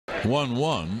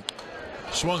1-1.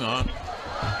 Swung on.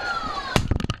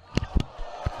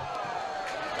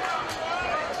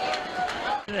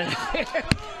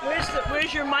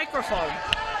 Where's your microphone?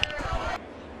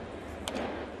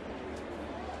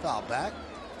 Foul back.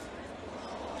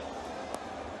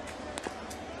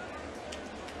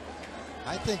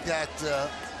 I think that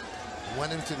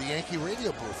went into the Yankee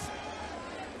radio booth.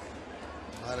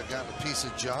 Might have gotten a piece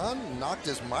of John, knocked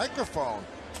his microphone.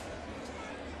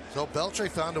 So Beltre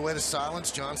found a way to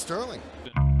silence John Sterling.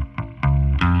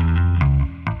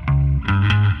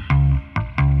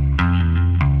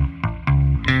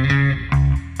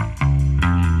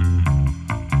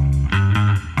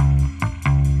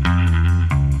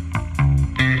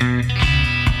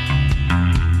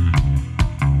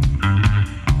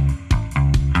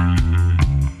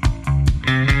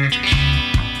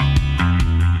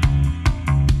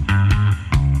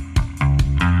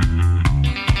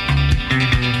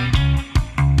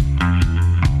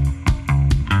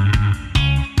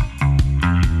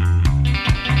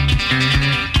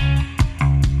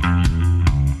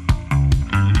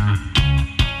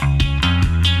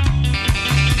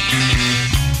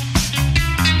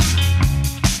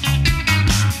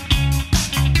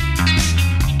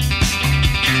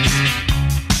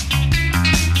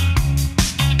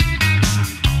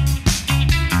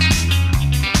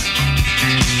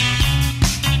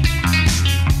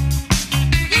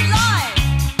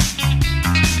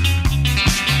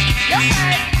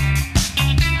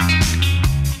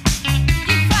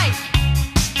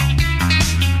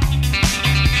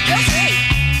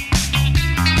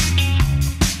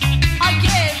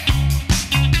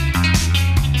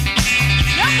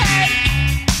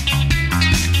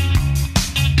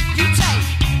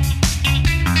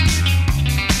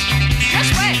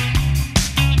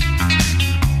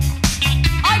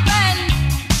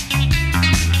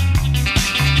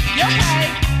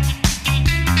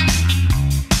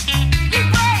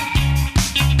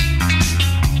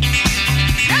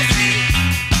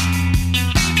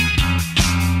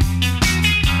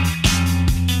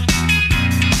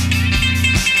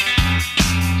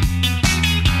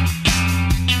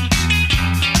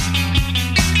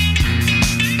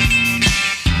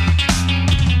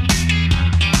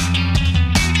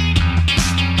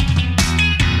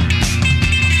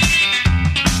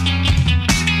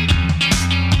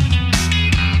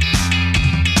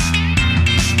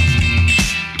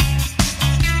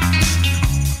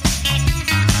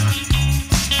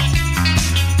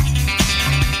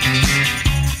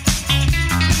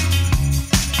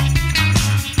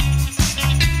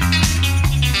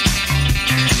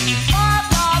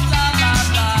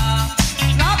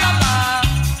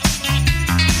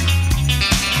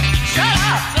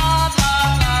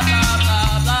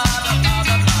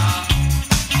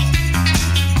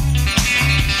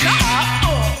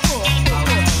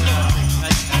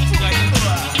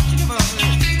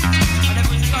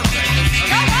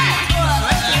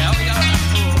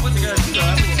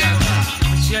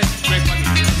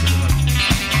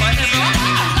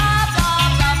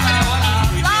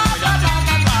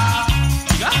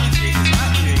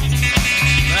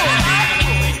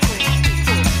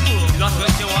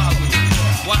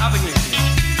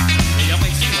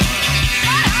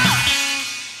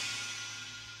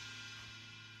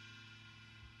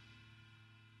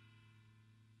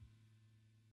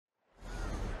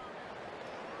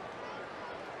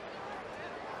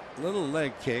 Little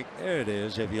leg kick. There it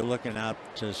is if you're looking out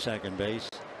to second base.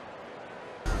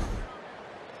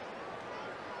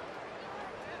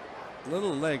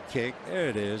 Little leg kick. There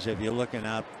it is if you're looking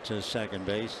out to second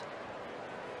base.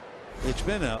 It's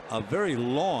been a very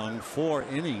long 4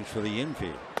 innings for the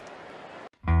infield.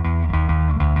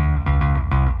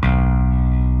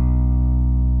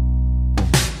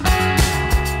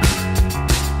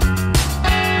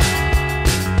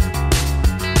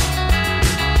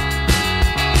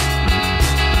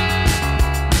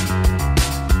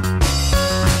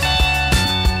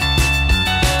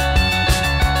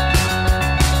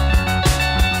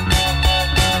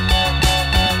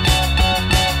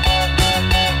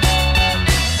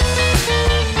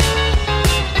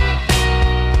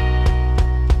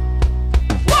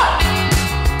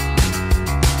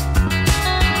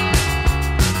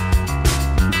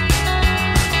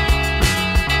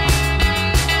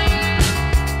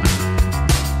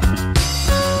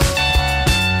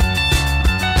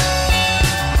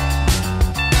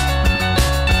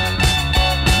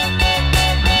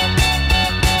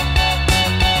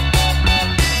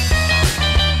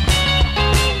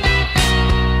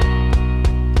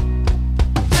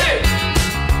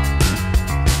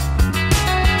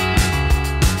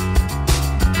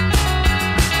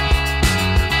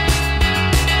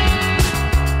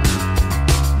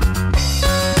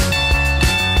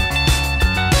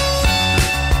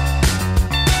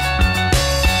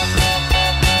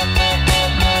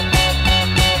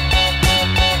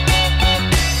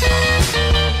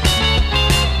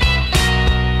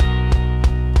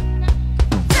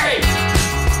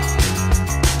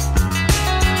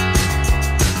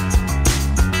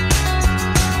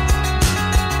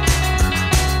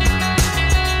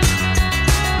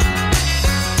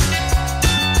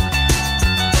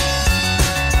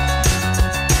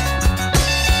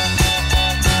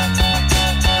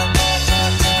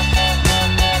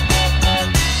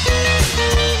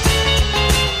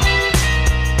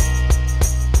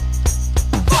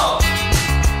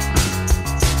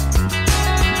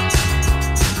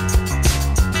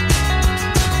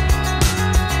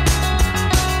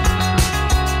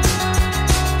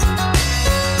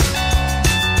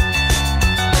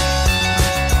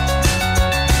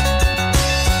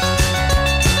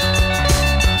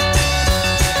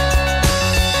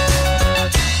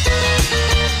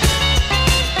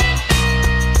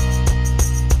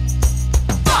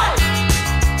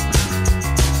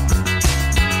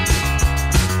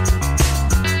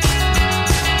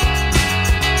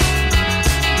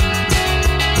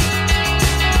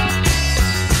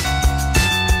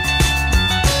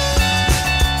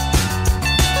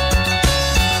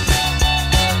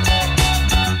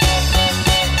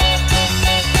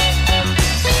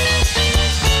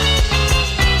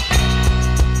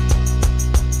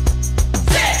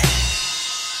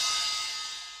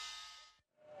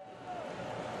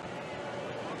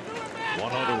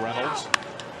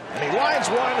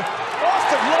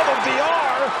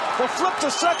 The flip to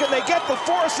second, they get the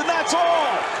force, and that's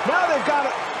all. Now they've got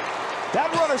it.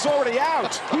 That runner's already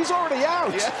out. He's already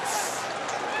out. Yes.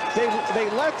 They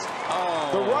let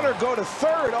the runner go to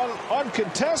third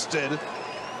uncontested.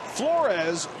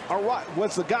 Flores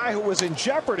was the guy who was in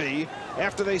jeopardy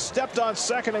after they stepped on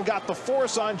second and got the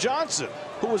force on Johnson,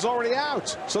 who was already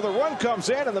out. So the run comes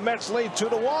in, and the Mets lead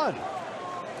 2-1.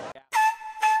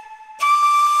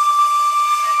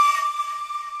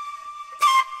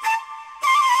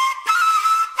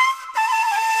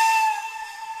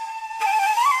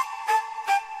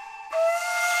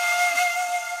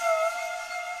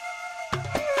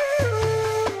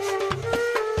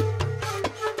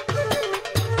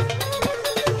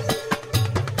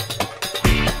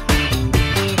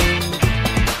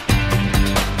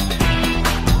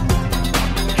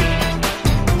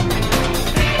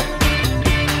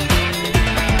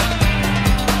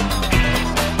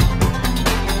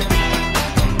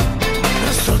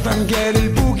 قال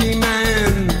البوغي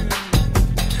مان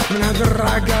من هذا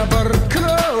الرقة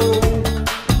بركلو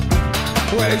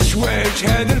واش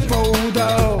هذا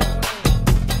الفوضى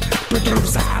بتضرب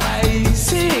صحراء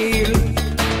يسيل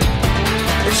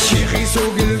الشيخ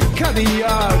يسوق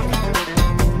الكادياك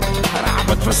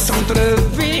رعبت في السنتر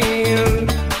فيل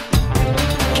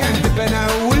كان دبنا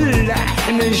ولا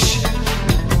حنش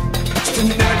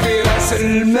استنى في راس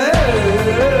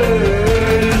المال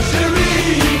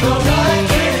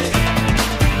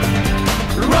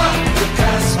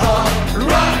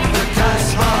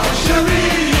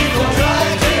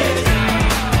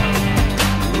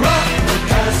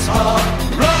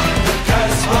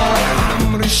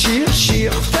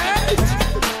الشيخ فات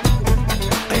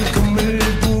قلكم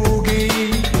البوقي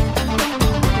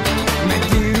ما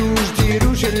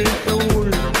ديروش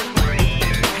الحول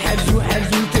حزو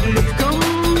تلفكم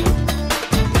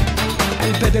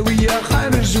البدوية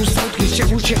خرجوا صوت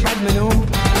كيشافوا شي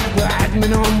واحد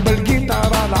منهم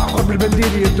بالقيطارة الآخر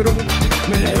بالبندير يضرب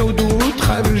من الحدود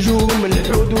خرجوا من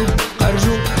الحدود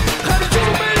خرجوا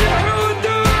من الحدود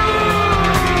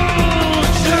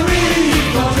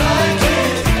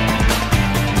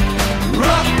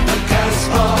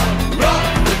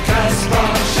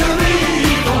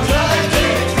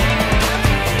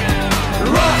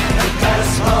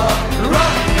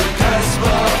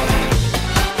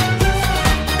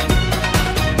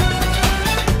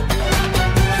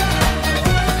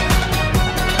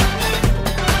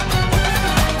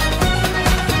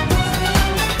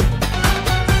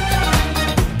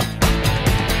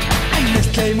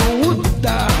يموت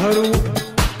ظهره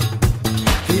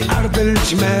في أرض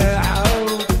الجماعة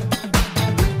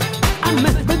عم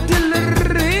تبدل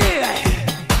الريح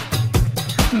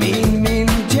مين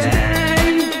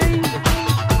جاي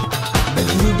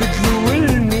بدلوا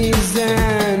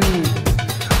الميزان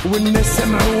والناس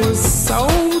سمعوا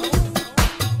الصوت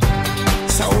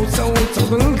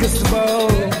صوت القصبة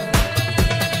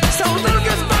صوت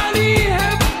القصبة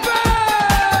ليها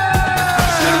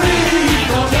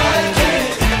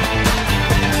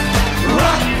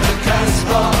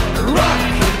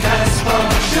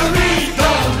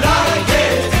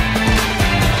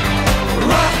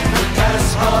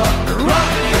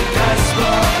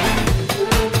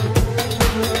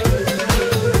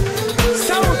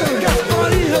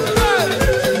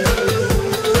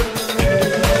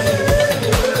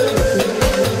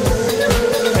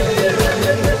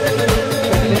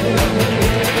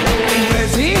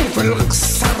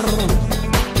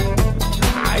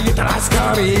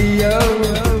العسكرية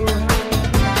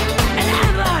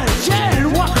الآن جاء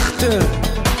الوقت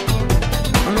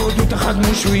نعودوا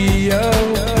تخدموا شوية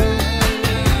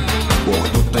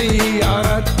واخدوا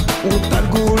الطيارات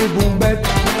وطلقوا البومبات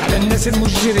على الناس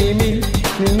المجرمين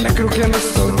نكروا كلام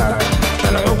السلطات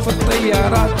طلعوا في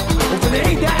الطيارات وفي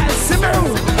العيد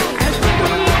سمعوا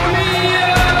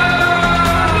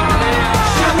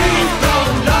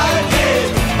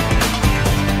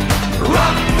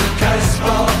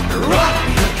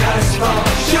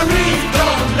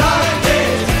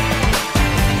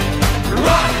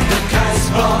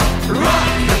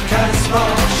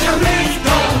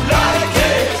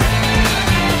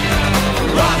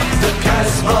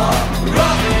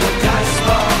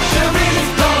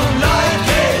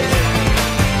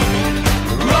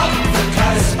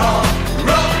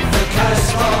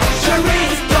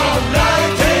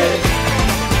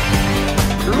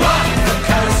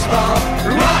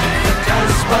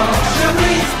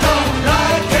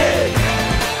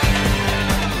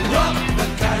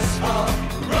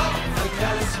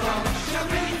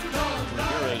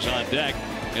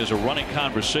There's a running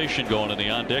conversation going in the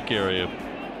on-deck area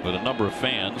with a number of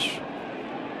fans.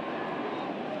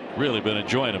 Really been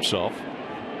enjoying himself.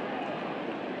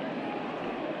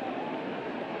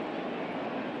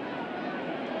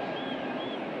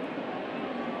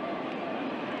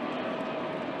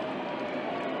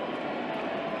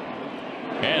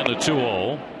 on a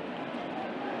 2-0.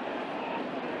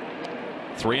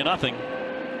 3-0.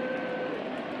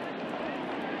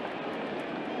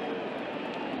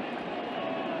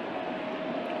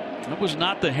 That was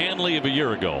not the Hanley of a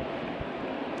year ago.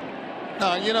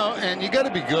 No, you know, and you got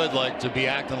to be good, like, to be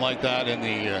acting like that in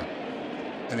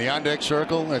the on deck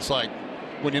circle. It's like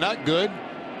when you're not good,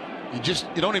 you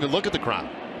don't even look at the crowd.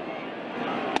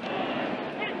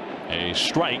 A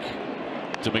strike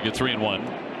to make it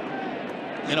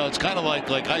 3-1. You know, it's kind of like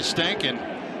I stink, and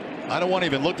I don't want to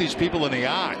even look these people in the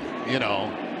eye. You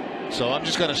know, so I'm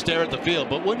just going to stare at the field.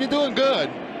 But when you're doing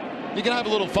good, you can have a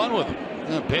little fun with them.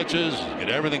 You know, pitches, get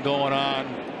everything going on,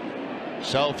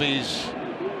 selfies.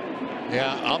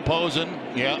 Yeah, I'm posing.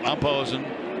 Yeah, I'm posing.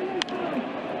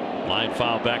 Line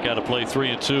foul back out of play.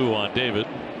 3-2 on David.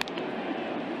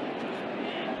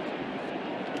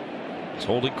 He's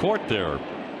holding court there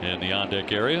in the on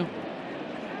deck area.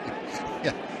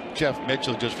 Yeah, Jeff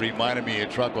Mitchell just reminded me of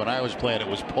a truck when I was playing. It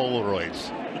was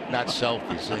Polaroids, not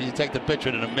selfies. So you take the picture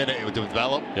in a minute, it would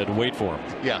develop. You had to wait for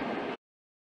him. Yeah.